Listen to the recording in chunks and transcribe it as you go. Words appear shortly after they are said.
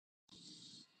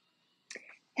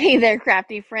Hey there,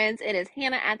 crafty friends. It is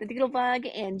Hannah at the Doodlebug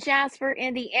in Jasper,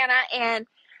 Indiana. And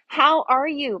how are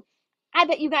you? I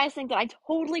bet you guys think that I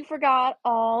totally forgot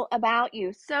all about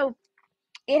you. So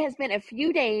it has been a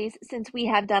few days since we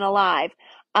have done a live.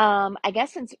 I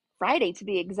guess since Friday to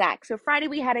be exact. So Friday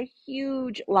we had a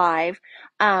huge live.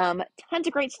 Tons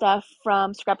of great stuff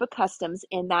from Scrapbook Customs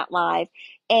in that live.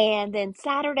 And then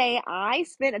Saturday I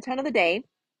spent a ton of the day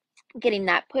getting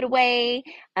that put away,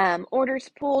 orders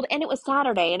pulled, and it was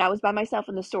Saturday, and I was by myself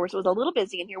in the store, so it was a little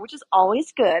busy in here, which is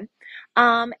always good.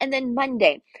 And then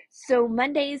Monday. So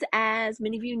Mondays, as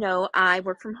many of you know, I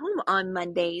work from home on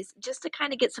Mondays just to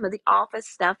kind of get some of the office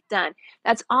stuff done.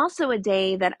 That's also a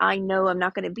day that I know I'm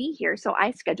not going to be here, so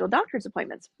I schedule doctor's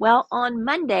appointments. Well, on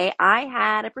Monday, I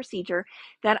had a procedure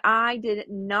that I did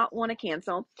not want to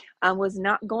cancel, was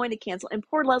not going to cancel, and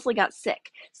poor Leslie got sick.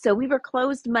 So we were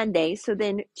closed Monday. So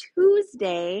then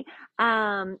Tuesday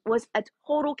was a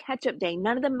total catch-up day.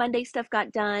 None of the Monday stuff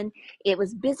got done. It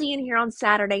was busy in here on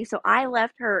Saturday, so I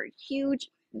left her huge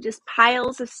just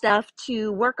piles of stuff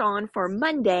to work on for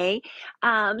Monday.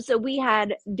 So we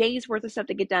had days worth of stuff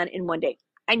to get done in one day.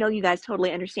 I know you guys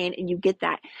totally understand and you get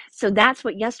that. So that's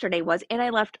what yesterday was. And I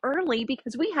left early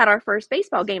because we had our first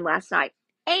baseball game last night.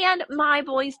 And my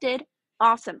boys did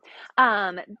awesome.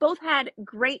 Both had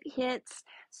great hits.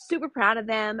 Super proud of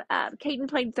them. Caden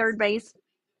played third base.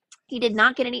 He did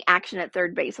not get any action at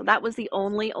third base, so that was the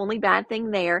only bad thing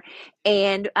there.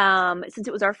 And since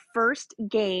it was our first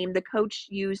game, the coach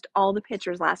used all the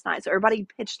pitchers last night, so everybody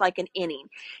pitched like an inning.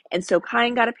 And so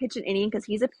Kyan got to pitch an inning because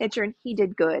he's a pitcher and he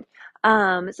did good.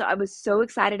 So I was so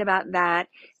excited about that.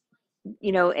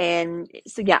 And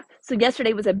so yeah, so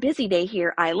yesterday was a busy day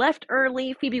here. I left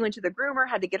early. Phoebe went to the groomer,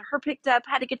 had to get her picked up,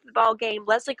 had to get to the ball game.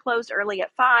 Leslie closed early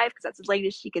at 5 because that's as late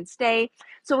as she can stay.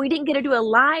 So we didn't get to do a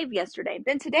live yesterday.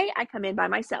 Then today I come in by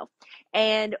myself.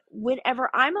 And whenever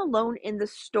I'm alone in the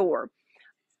store,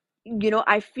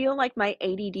 I feel like my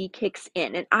ADD kicks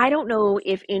in. And I don't know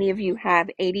if any of you have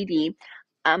ADD.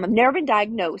 I've never been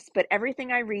diagnosed, but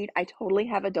everything I read, I totally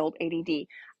have adult ADD.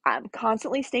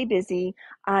 Constantly stay busy.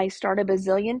 I start a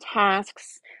bazillion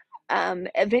tasks.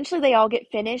 Eventually they all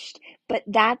get finished, but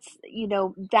that's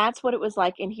what it was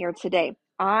like in here today.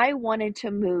 I wanted to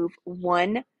move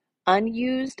one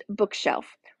unused bookshelf.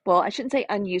 Well, I shouldn't say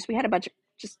unused. We had a bunch of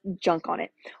just junk on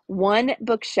it. One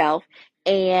bookshelf,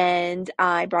 and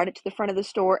I brought it to the front of the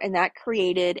store, and that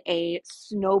created a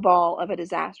snowball of a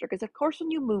disaster. Because of course,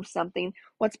 when you move something,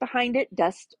 what's behind it?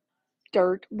 Dust,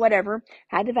 dirt, whatever.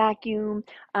 Had to vacuum,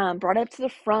 brought it up to the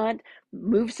front,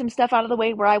 moved some stuff out of the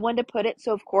way where I wanted to put it.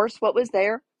 So of course, what was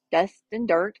there? Dust and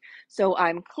dirt. So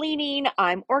I'm cleaning,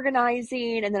 I'm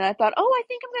organizing, and then I thought, oh, I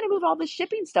think I'm going to move all the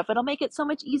shipping stuff. It'll make it so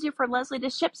much easier for Leslie to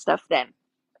ship stuff then.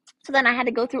 So then I had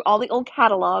to go through all the old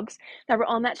catalogs that were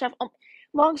on that shelf.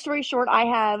 Long story short, I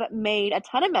have made a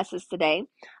ton of messes today.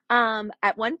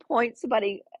 At one point,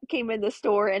 somebody came in the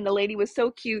store and the lady was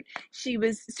so cute. She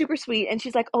was super sweet. And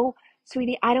she's like, "Oh,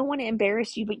 sweetie, I don't want to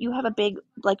embarrass you, but you have a big,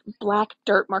 like, black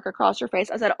dirt mark across your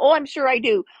face." I said, "Oh, I'm sure I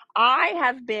do. I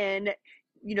have been,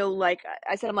 like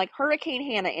I said, I'm like Hurricane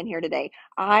Hannah in here today.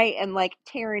 I am like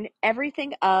tearing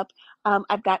everything up.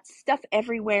 I've got stuff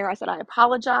everywhere." I said, "I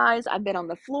apologize. I've been on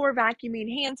the floor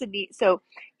vacuuming, hands and knees." So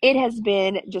it has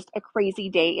been just a crazy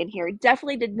day in here.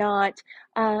 Definitely did not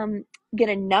get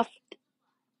enough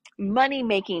money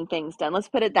making things done. Let's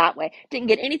put it that way. Didn't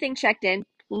get anything checked in.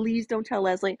 Please don't tell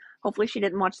Leslie. Hopefully she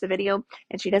didn't watch the video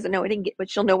and she doesn't know. I didn't get, but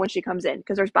she'll know when she comes in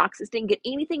because there's boxes. Didn't get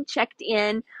anything checked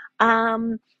in.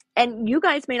 And you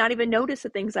guys may not even notice the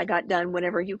things I got done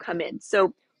whenever you come in.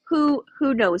 So who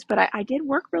knows? But I did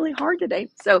work really hard today.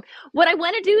 So what I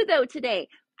want to do though today,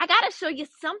 I got to show you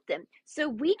something. So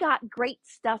we got great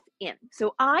stuff in.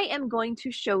 So I am going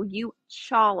to show you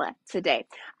Chala today.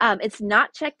 It's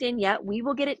not checked in yet. We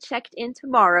will get it checked in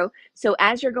tomorrow. So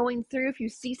as you're going through, if you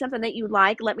see something that you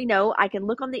like, let me know. I can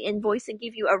look on the invoice and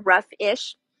give you a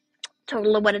rough-ish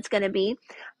total of what it's going to be.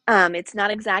 It's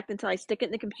not exact until I stick it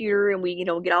in the computer and we,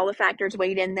 get all the factors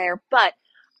weighed in there. But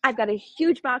I've got a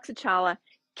huge box of Chala.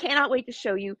 Cannot wait to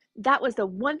show you. That was the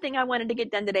one thing I wanted to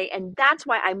get done today, and that's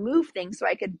why I moved things so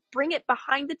I could bring it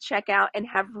behind the checkout and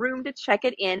have room to check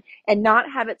it in and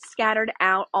not have it scattered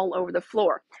out all over the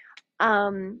floor.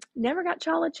 Never got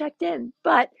Chala checked in,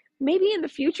 but maybe in the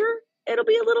future it'll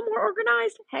be a little more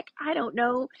organized. Heck, I don't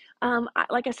know.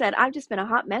 Like I said, I've just been a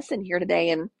hot mess in here today,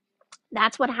 and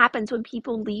that's what happens when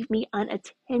people leave me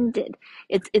unattended.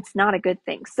 It's not a good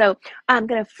thing. So I'm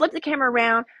gonna flip the camera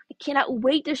around. I cannot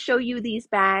wait to show you these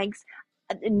bags,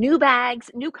 new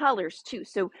colors too.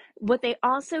 So what they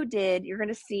also did, you're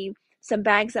gonna see some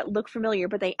bags that look familiar,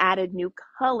 but they added new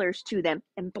colors to them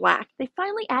and black. They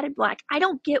finally added black. I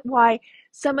don't get why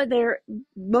some of their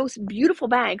most beautiful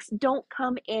bags don't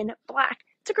come in black.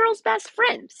 It's a girl's best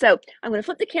friend. So I'm going to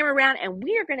flip the camera around and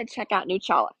we are going to check out new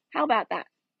Chala. How about that?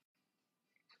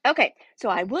 Okay, so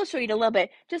I will show you a little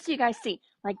bit just so you guys see.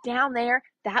 Like down there,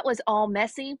 that was all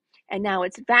messy and now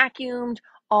it's vacuumed.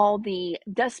 All the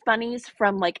dust bunnies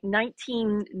from like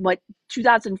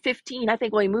 2015, I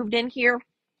think when we moved in here,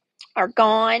 are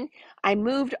gone. I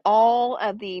moved all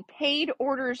of the paid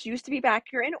orders used to be back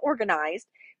here and organized,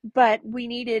 but we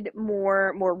needed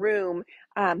more room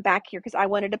back here because I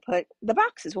wanted to put the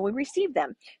boxes when we received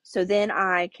them. So then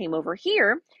I came over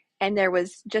here and there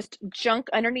was just junk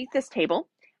underneath this table.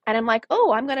 And I'm like,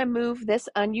 oh, I'm going to move this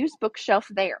unused bookshelf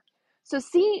there. So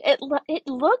see, it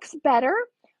looks better.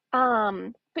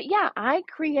 But yeah, I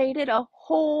created a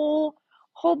whole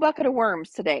bucket of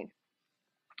worms today.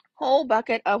 Whole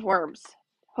bucket of worms.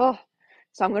 Oh,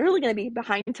 so I'm really going to be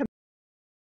behind tomorrow.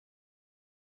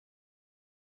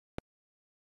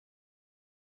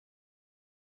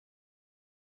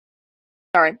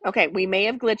 Sorry. Okay, we may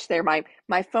have glitched there. My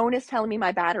phone is telling me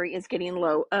my battery is getting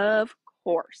low. Of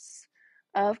course.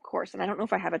 Of course. And I don't know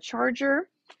if I have a charger.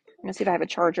 I'm going to see if I have a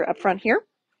charger up front here.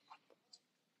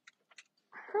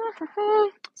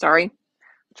 Sorry.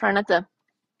 Trying not to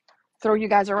throw you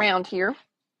guys around here.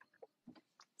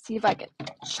 See if I can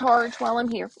charge while I'm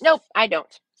here. Nope, I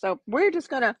don't. So we're just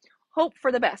going to hope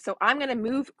for the best. So I'm going to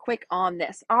move quick on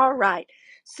this. All right.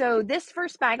 So this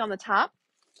first bag on the top,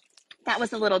 that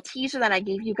was a little teaser that I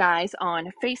gave you guys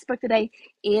on Facebook today.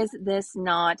 Is this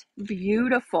not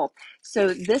beautiful?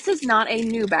 So this is not a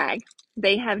new bag.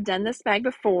 They have done this bag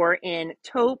before in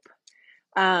taupe,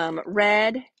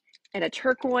 red, and a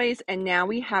turquoise, and now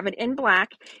we have it in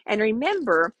black. And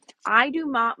remember, I do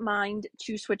not mind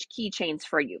to switch keychains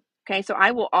for you. Okay, so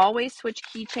I will always switch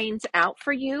keychains out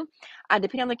for you.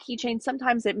 Depending on the keychain,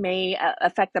 sometimes it may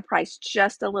affect the price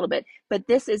just a little bit, but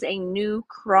this is a new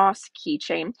cross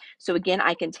keychain. So again,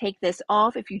 I can take this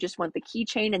off if you just want the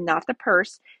keychain and not the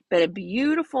purse, but a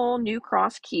beautiful new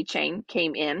cross keychain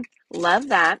came in. Love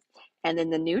that. And then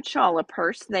the new Chala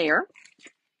purse there.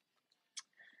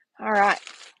 All right.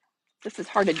 This is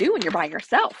hard to do when you're by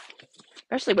yourself,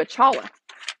 especially with Chala.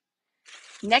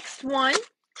 Next one,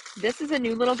 this is a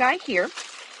new little guy here.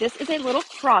 This is a little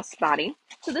crossbody.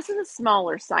 So this is a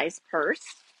smaller size purse.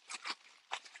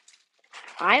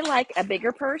 I like a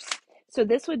bigger purse. So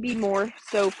this would be more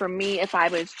so for me if I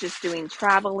was just doing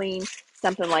traveling,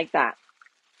 something like that.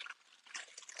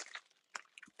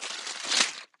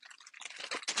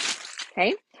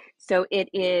 Okay, so it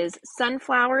is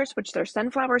sunflowers, which their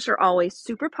sunflowers are always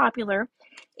super popular.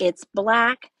 It's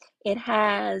black. It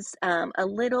has a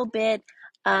little bit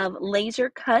of laser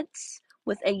cuts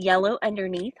with a yellow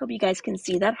underneath. Hope you guys can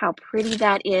see that, how pretty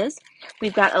that is.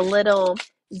 We've got a little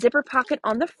zipper pocket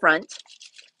on the front.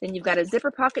 Then you've got a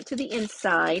zipper pocket to the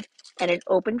inside and an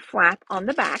open flap on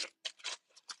the back.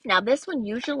 Now this one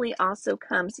usually also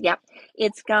comes, yep,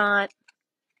 it's got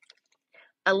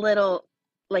a little,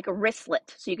 like a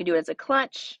wristlet. So you can do it as a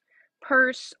clutch,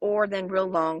 purse, or then real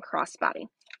long crossbody.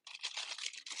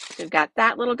 So we've got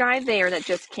that little guy there that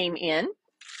just came in.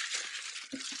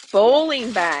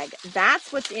 Bowling bag.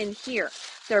 That's what's in here.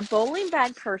 Their bowling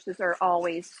bag purses are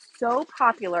always so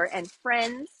popular, and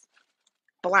friends,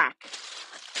 black.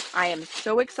 I am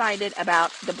so excited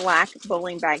about the black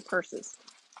bowling bag purses.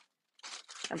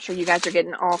 I'm sure you guys are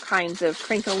getting all kinds of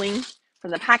crinkling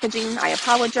from the packaging. I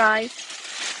apologize.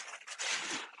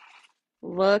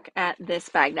 Look at this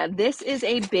bag. Now, this is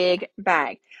a big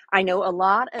bag. I know a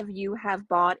lot of you have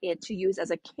bought it to use as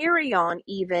a carry-on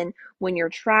even when you're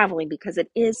traveling because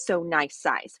it is so nice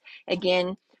size.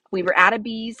 Again, we were out of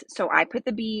bees, so I put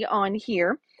the bee on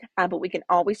here, but we can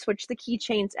always switch the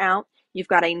keychains out. You've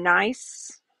got a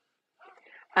nice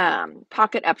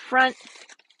pocket up front.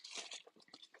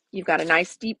 You've got a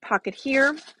nice deep pocket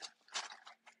here,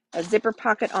 a zipper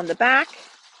pocket on the back,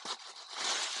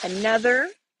 another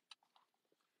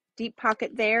deep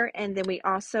pocket there, and then we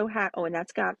also have, oh, and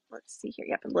that's got, let's see here,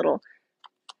 you have a little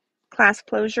clasp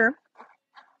closure.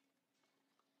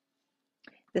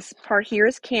 This part here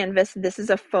is canvas. This is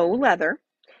a faux leather.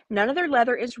 None of their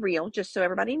leather is real, just so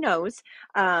everybody knows.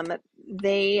 You're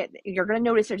going to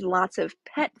notice there's lots of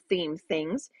pet themed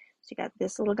things. So you got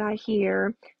this little guy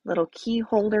here, little key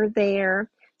holder there,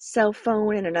 cell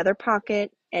phone in another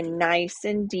pocket, and nice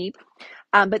and deep.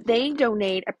 But they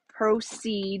donate a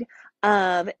proceed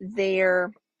of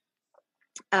their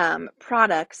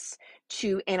products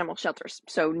to animal shelters.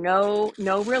 So no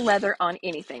real leather on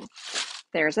anything.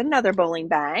 There's another bowling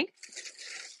bag.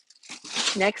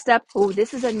 Next up, oh,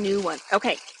 this is a new one.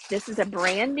 Okay, this is a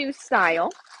brand new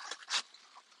style.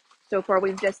 So far,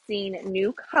 we've just seen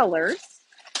new colors,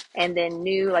 and then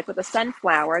new, like with the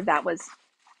sunflower, that was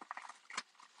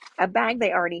a bag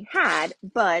they already had,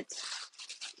 but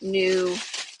new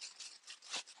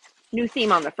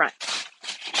theme on the front.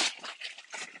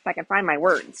 If I can find my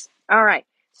words. All right,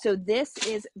 so this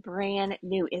is brand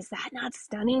new. Is that not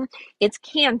stunning? It's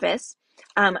canvas.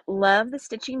 Love the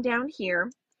stitching down here.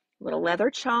 Little leather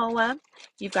chala.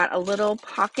 You've got a little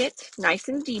pocket, nice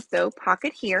and deep though,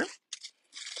 pocket here.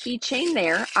 Keychain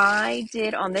there. I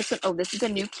did on this one. Oh, this is a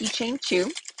new keychain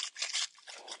too.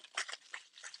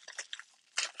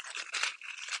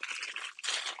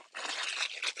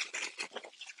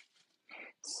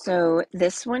 So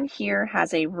this one here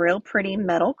has a real pretty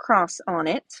metal cross on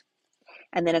it.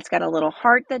 And then it's got a little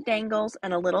heart that dangles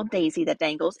and a little daisy that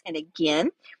dangles. And again,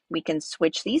 we can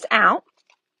switch these out.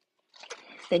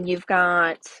 Then you've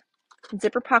got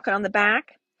zipper pocket on the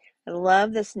back. I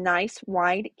love this nice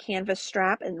wide canvas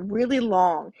strap and really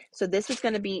long. So this is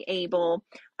going to be able,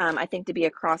 I think, to be a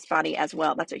crossbody as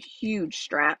well. That's a huge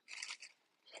strap.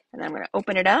 And I'm going to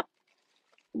open it up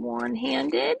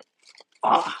one-handed.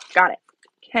 Oh, got it.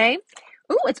 Okay.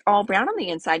 Ooh, it's all brown on the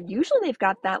inside. Usually they've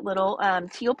got that little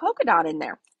teal polka dot in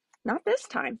there. Not this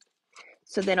time.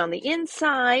 So then on the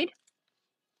inside,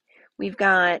 we've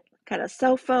got kind of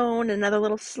cell phone, another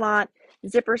little slot,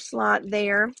 zipper slot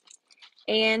there,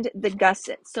 and the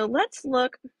gusset. So let's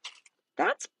look.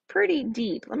 That's pretty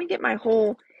deep. Let me get my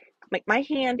whole, my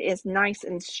hand is nice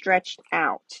and stretched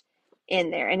out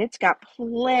in there, and it's got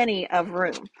plenty of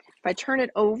room. If I turn it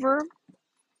over,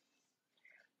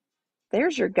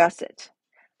 there's your gusset.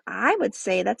 I would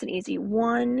say that's an easy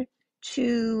 1,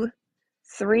 2,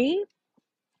 3.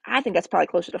 I think that's probably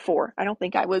closer to 4. I don't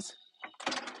think I was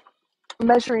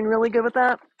measuring really good with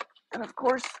that. And of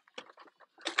course,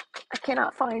 I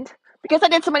cannot find, because I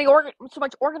did so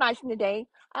much organizing today,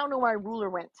 I don't know where my ruler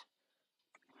went.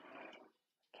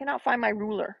 Cannot find my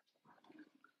ruler.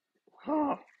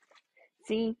 Oh,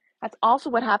 see, that's also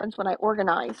what happens when I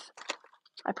organize.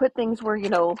 I put things where,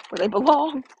 where they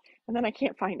belong, and then I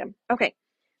can't find them. Okay,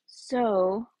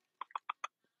 so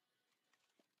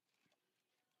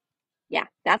yeah,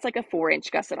 that's like a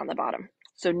 4-inch gusset on the bottom.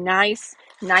 So nice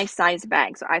size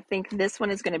bag. So I think this one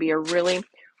is going to be a really,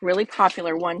 really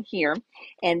popular one here.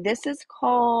 And this is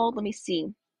called, let me see.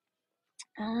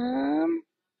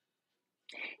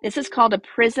 This is called a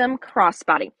Prism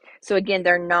Crossbody. So again,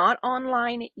 they're not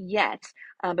online yet,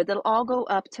 but they'll all go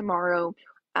up tomorrow.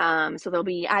 So they'll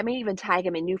be, I may even tag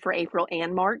them in new for April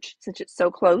and March since it's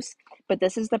so close. But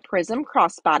this is the Prism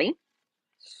Crossbody.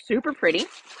 Super pretty.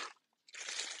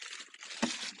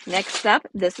 Next up,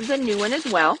 this is a new one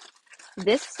as well.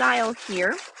 This style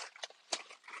here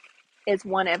is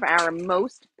one of our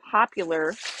most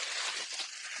popular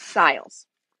styles.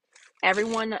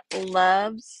 Everyone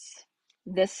loves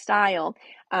this style.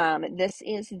 This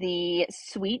is the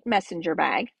Sweet Messenger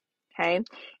bag. Okay.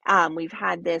 We've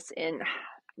had this in,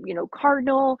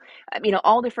 cardinal,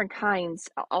 all different kinds,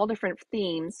 all different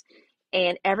themes.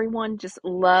 And everyone just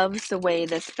loves the way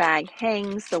this bag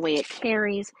hangs, the way it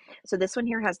carries. So this one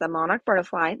here has the monarch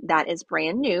butterfly. That is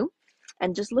brand new.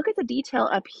 And just look at the detail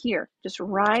up here, just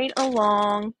right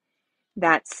along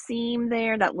that seam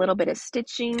there, that little bit of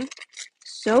stitching.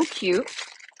 So cute.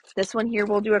 This one here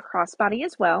will do a crossbody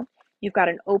as well. You've got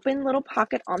an open little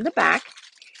pocket on the back.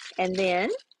 And then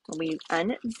when we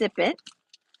unzip it,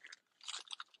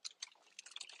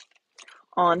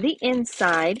 on the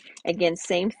inside, again,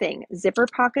 same thing. Zipper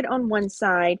pocket on one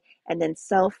side, and then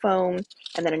cell phone,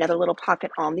 and then another little pocket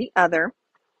on the other.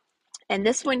 And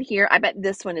this one here, I bet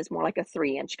this one is more like a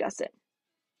 3-inch gusset.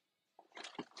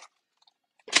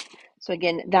 So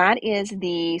again, that is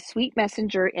the Sweet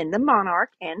Messenger in the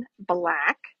Monarch in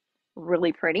black.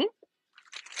 Really pretty.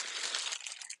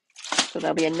 So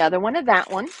there'll be another one of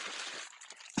that one.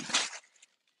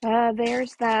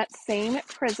 There's that same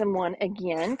Prism one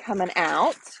again coming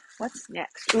out. What's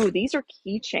next? Ooh, these are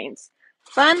keychains.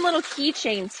 Fun little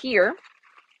keychains here.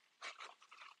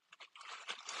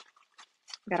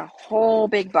 Got a whole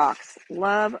big box.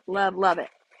 Love, love, love it.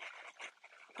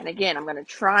 And again, I'm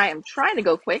trying to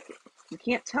go quick. You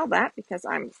can't tell that because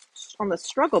I'm on the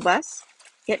struggle bus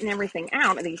getting everything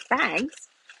out of these bags.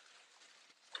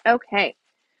 Okay,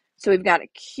 so we've got a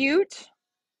cute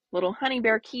little honey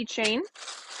bear keychain.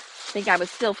 I think I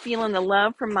was still feeling the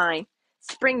love from my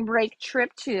spring break trip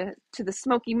to the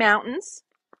Smoky Mountains.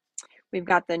 We've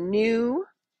got the new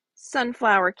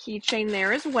sunflower keychain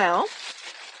there as well.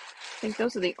 think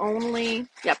those are the only,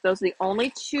 yep, those are the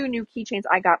only two new keychains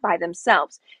I got by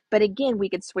themselves. But again, we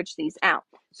could switch these out.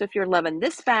 So if you're loving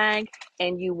this bag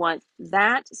and you want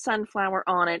that sunflower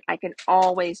on it, I can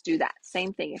always do that.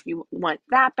 Same thing. If you want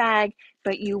that bag,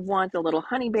 but you want the little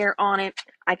honey bear on it,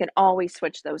 I can always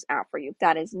switch those out for you.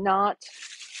 That is not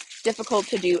difficult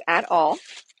to do at all.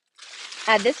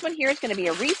 This one here is going to be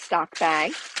a restock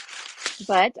bag,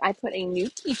 but I put a new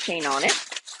keychain on it.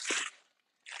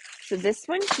 So this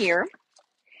one here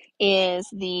is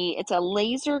it's a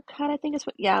laser cut, I think it's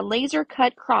what, yeah, laser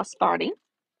cut crossbody.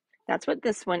 That's what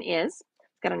this one is.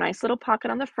 It's got a nice little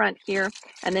pocket on the front here,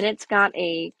 and then it's got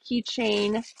a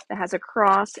keychain that has a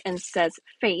cross and says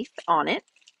faith on it.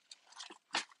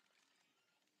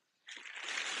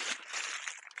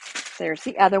 There's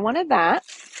the other one of that.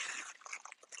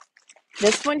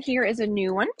 This one here is a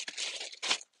new one.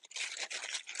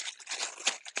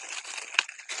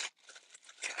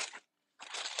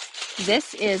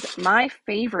 This is my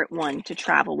favorite one to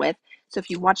travel with. So if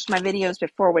you watched my videos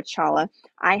before with Chala,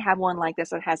 I have one like this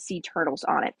that has sea turtles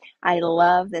on it. I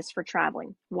love this for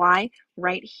traveling. Why?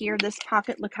 Right here, this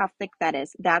pocket, look how thick that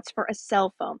is. That's for a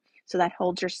cell phone. So that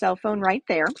holds your cell phone right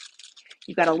there.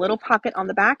 You've got a little pocket on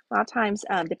the back. A lot of times,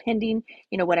 depending,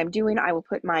 what I'm doing, I will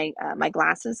put my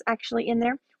glasses actually in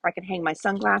there, or I can hang my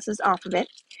sunglasses off of it.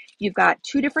 You've got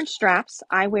two different straps.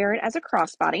 I wear it as a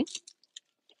crossbody.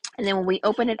 And then when we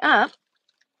open it up,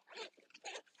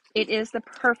 it is the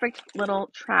perfect little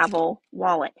travel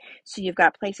wallet. So you've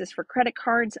got places for credit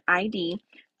cards, ID,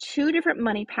 two different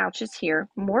money pouches here,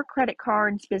 more credit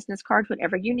cards, business cards,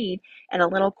 whatever you need, and a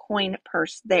little coin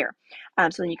purse there. So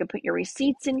then you can put your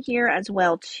receipts in here as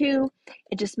well too.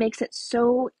 It just makes it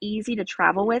so easy to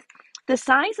travel with. The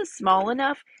size is small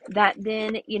enough that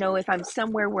then, if I'm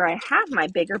somewhere where I have my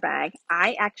bigger bag,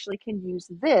 I actually can use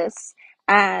this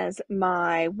as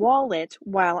my wallet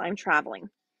while I'm traveling.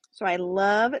 So I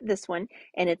love this one,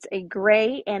 and it's a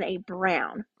gray and a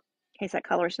brown. In case that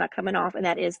color is not coming off, and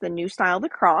that is the new style of the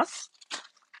cross.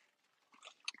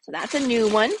 So that's a new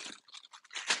one.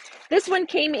 This one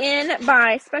came in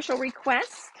by special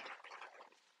request.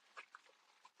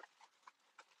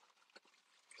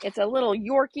 It's a little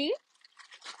Yorkie.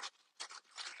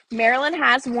 Marilyn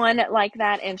has one like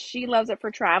that, and she loves it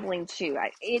for traveling too.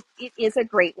 It is a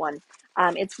great one.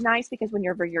 It's nice because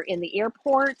whenever you're in the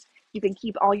airport, you can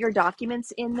keep all your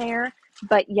documents in there,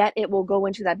 but yet it will go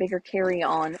into that bigger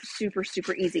carry-on super,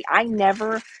 super easy. I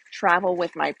never travel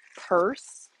with my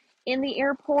purse in the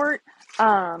airport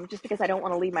just because I don't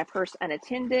want to leave my purse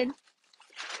unattended,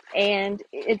 and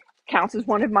it counts as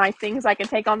one of my things I can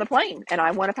take on the plane, and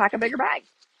I want to pack a bigger bag.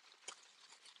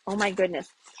 Oh my goodness,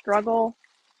 struggle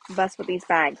bus with these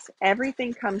bags.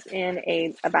 Everything comes in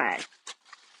a bag.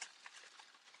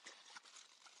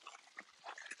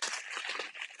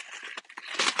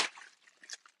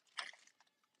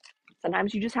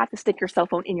 Sometimes you just have to stick your cell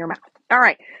phone in your mouth. All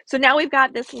right, so now we've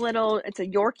got this little, it's a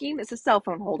Yorkie, it's a cell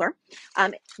phone holder.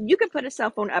 You can put a cell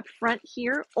phone up front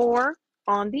here or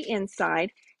on the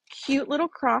inside. Cute little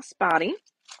crossbody.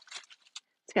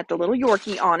 It's got the little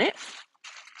Yorkie on it.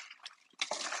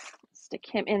 Stick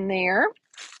him in there.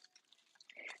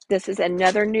 This is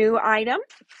another new item.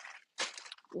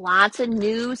 Lots of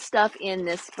new stuff in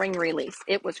this spring release.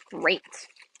 It was great.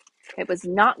 It was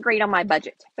not great on my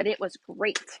budget, but it was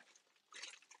great.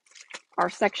 Our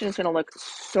section is going to look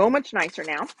so much nicer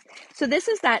now. So this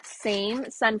is that same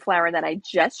sunflower that I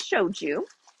just showed you,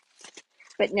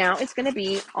 but now it's going to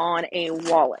be on a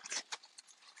wallet.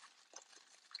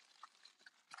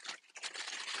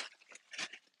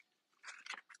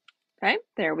 Okay,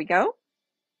 there we go.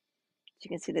 You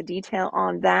can see the detail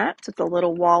on that. So it's a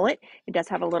little wallet. It does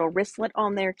have a little wristlet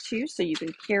on there too, so you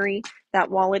can carry that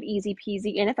wallet easy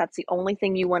peasy in if that's the only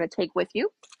thing you want to take with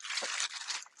you.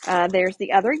 There's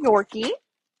the other Yorkie.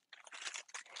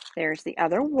 There's the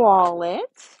other wallet.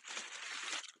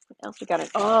 What else we got?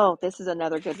 Oh, this is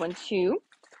another good one too.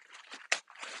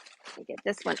 Let me get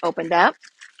this one opened up.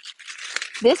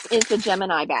 This is the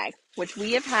Gemini bag, which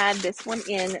we have had this one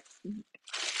in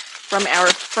from our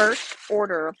first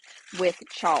order with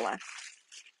Chala.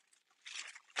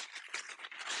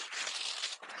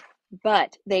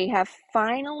 But they have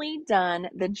finally done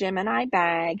the Gemini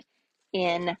bag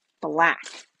in black.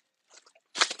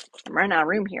 I'm running out of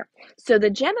room here. So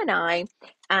the Gemini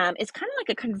is kind of like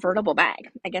a convertible bag.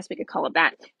 I guess we could call it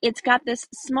that. It's got this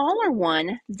smaller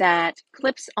one that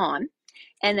clips on,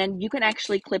 and then you can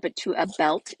actually clip it to a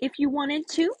belt if you wanted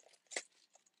to.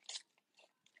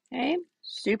 Okay,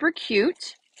 super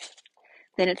cute.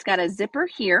 Then it's got a zipper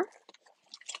here.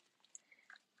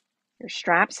 Your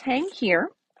straps hang here.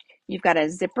 You've got a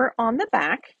zipper on the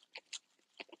back.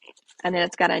 And then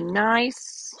it's got a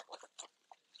nice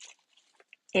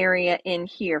area in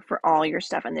here for all your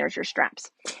stuff. And there's your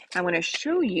straps. I want to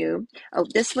show you, oh,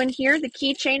 this one here, the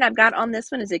keychain I've got on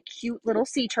this one is a cute little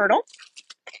sea turtle.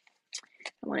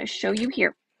 I want to show you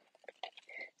here.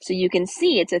 So you can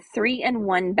see it's a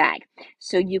 3-in-1 bag.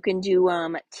 So you can do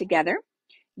together.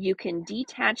 You can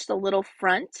detach the little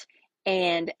front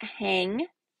and hang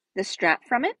the strap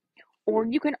from it, or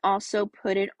you can also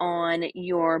put it on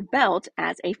your belt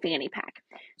as a fanny pack.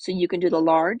 So you can do the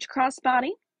large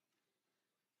crossbody,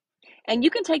 and you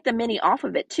can take the mini off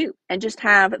of it too and just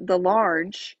have the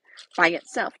large by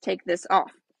itself. Take this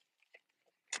off.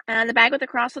 And the bag with the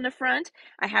cross on the front,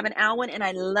 I have an owl one and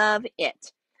I love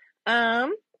it.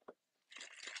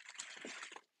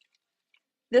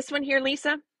 This one here,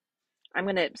 Lisa, I'm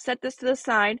going to set this to the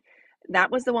side.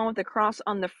 That was the one with the cross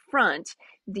on the front.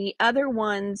 The other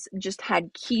ones just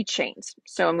had keychains.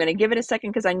 So I'm going to give it a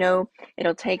second because I know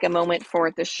it'll take a moment for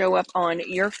it to show up on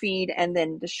your feed and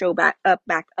then to show back up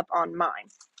on mine.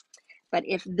 But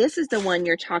if this is the one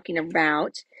you're talking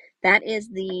about, that is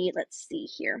the, let's see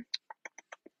here.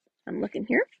 I'm looking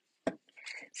here.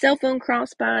 Cell phone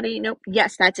crossbody. Nope.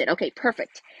 Yes, that's it. Okay,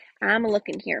 perfect. I'm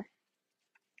looking here.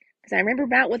 Because I remember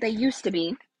about what they used to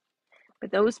be.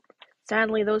 But those,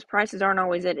 sadly, those prices aren't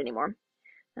always it anymore.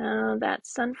 That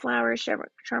sunflower,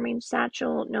 charming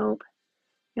satchel. Nope.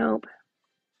 Nope.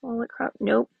 Wallet cross.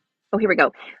 Nope. Oh, here we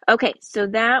go. Okay, so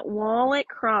that wallet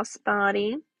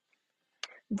crossbody,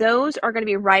 those are going to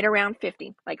be right around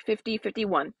 50, like 50,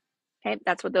 51. Okay,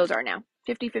 that's what those are now.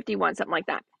 50, 51, something like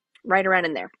that. Right around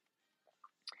in there.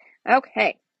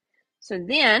 Okay, so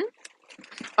then,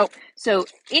 so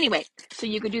anyway, so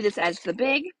you could do this as the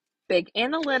big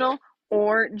and the little,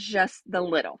 or just the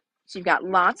little. So you've got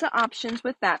lots of options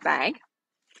with that bag.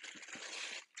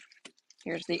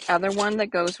 Here's the other one that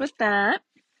goes with that.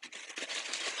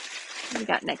 We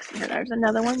got next here. There's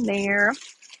another one there.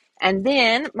 And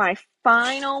then my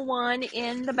final one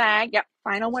in the bag,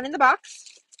 final one in the box,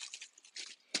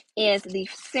 is the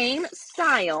same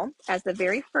style as the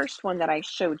very first one that I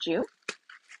showed you.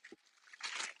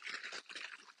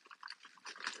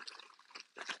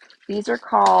 These are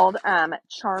called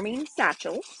charming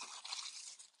satchels.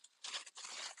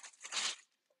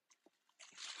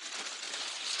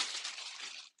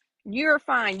 You're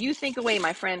fine. You think away,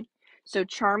 my friend. So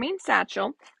charming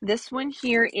satchel. This one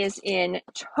here is in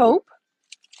taupe.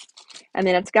 And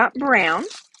then it's got brown.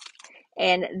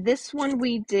 And this one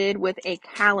we did with a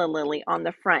calla lily on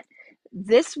the front.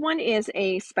 This one is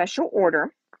a special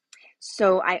order.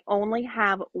 So I only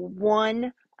have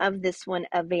one of this one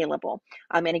available.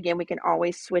 And again, we can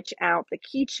always switch out the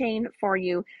keychain for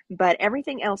you, but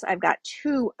everything else I've got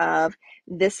two of.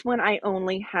 This one I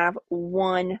only have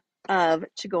one of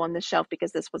to go on the shelf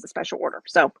because this was a special order.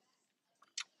 So,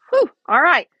 whew, all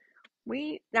right.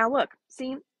 Now look,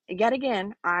 see, yet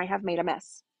again, I have made a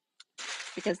mess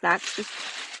because that's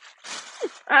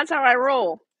how I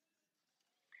roll.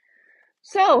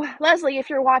 So, Leslie, if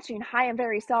you're watching, I am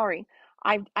very sorry.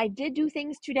 I did do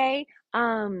things today.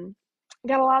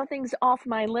 Got a lot of things off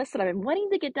my list that I've been wanting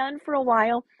to get done for a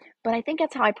while, but I think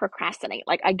that's how I procrastinate.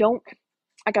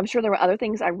 I'm sure there were other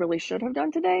things I really should have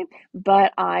done today,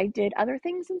 but I did other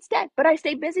things instead. But I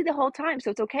stayed busy the whole time,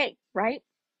 so it's okay, right?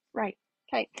 Right.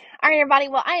 Okay. All right, everybody.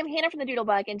 Well, I am Hannah from the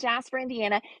Doodlebug in Jasper,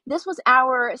 Indiana. This was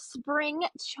our spring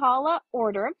Chala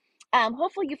order.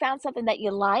 Hopefully you found something that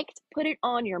you liked. Put it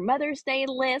on your Mother's Day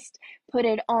list. Put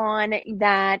it on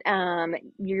that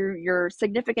your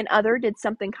significant other did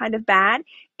something kind of bad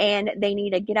and they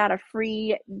need a get out of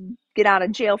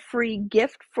jail free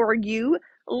gift for you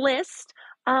list.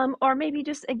 Or maybe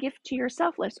just a gift to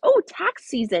yourself list. Oh, tax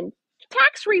season,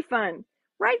 tax refund,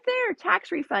 right there,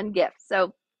 tax refund gift.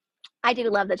 So I do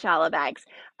love the Chala bags.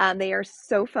 They are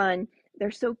so fun. They're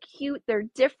so cute. They're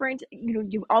different.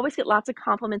 You always get lots of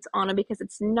compliments on them because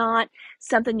it's not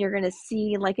something you're going to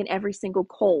see like in every single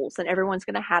Kohl's and everyone's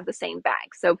going to have the same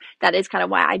bag. So that is kind of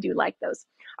why I do like those.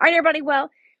 All right, everybody. Well,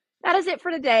 that is it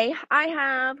for today. I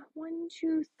have 1,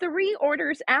 2, 3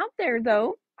 orders out there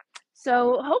though.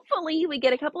 So hopefully we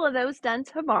get a couple of those done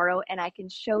tomorrow and I can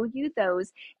show you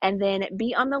those, and then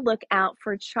be on the lookout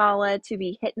for Chala to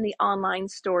be hitting the online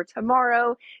store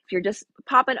tomorrow. If you're just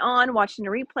popping on, watching the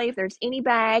replay, if there's any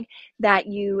bag that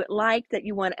you like, that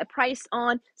you want a price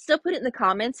on, still put it in the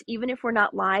comments. Even if we're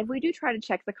not live, we do try to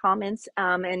check the comments,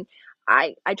 and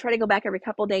I try to go back every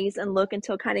couple days and look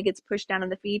until it kind of gets pushed down in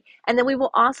the feed. And then we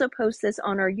will also post this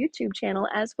on our YouTube channel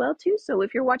as well too. So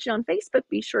if you're watching on Facebook,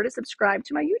 be sure to subscribe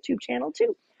to my YouTube channel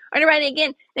too. All right,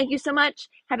 again, thank you so much.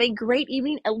 Have a great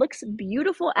evening. It looks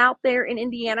beautiful out there in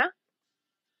Indiana.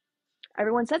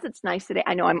 Everyone says it's nice today.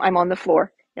 I know I'm on the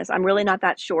floor. Yes, I'm really not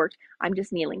that short. I'm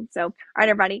just kneeling. So, all right,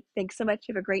 everybody. Thanks so much.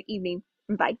 Have a great evening.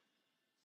 Bye.